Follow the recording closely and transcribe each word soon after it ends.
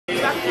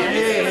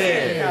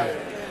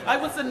I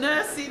was a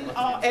nurse in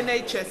our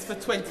NHS for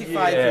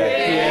 25 years.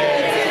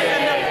 It is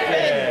an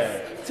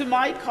offence to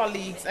my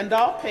colleagues and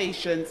our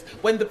patients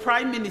when the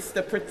Prime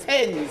Minister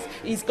pretends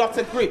he's got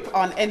a grip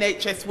on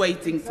NHS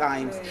waiting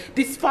times.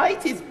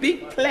 Despite his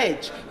big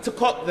pledge to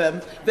cut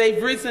them,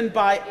 they've risen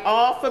by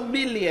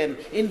 500,000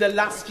 in the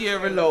last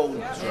year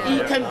alone. He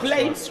can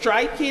blame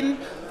striking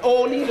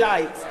all he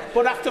likes,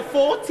 but after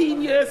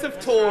 14 years of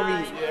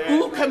Tories,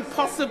 who can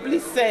possibly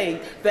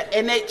say that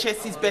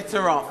NHS is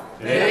better off?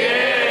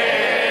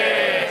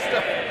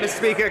 Mr.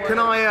 Speaker, can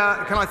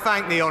I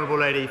thank the Honourable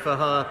Lady for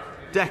her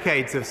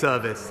decades of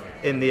service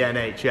in the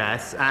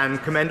NHS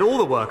and commend all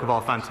the work of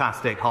our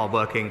fantastic,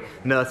 hard-working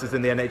nurses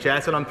in the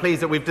NHS. And I'm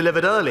pleased that we've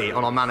delivered early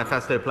on our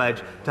manifesto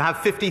pledge to have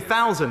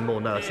 50,000 more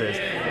nurses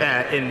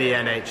in the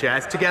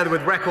NHS, together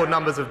with record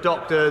numbers of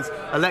doctors,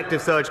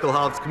 elective surgical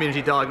hubs,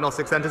 community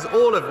diagnostic centres,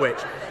 all of which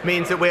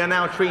means that we are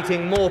now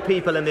treating more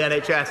people in the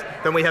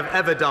NHS than we have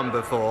ever done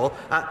before.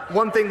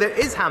 One thing that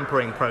is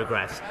hampering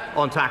progress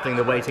on tackling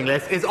the waiting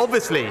list is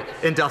obviously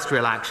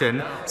industrial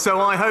action. So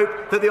I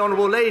hope that the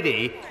Honourable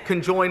Lady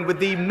can join with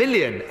the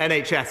million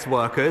NHS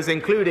workers,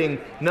 including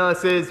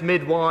nurses,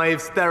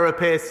 midwives,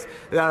 therapists,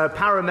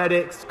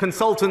 paramedics,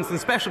 consultants and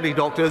specialty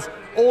doctors,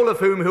 all of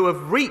whom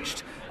have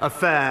reached a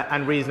fair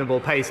and reasonable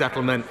pay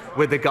settlement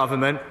with the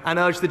government, and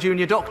urge the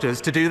junior doctors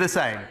to do the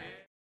same.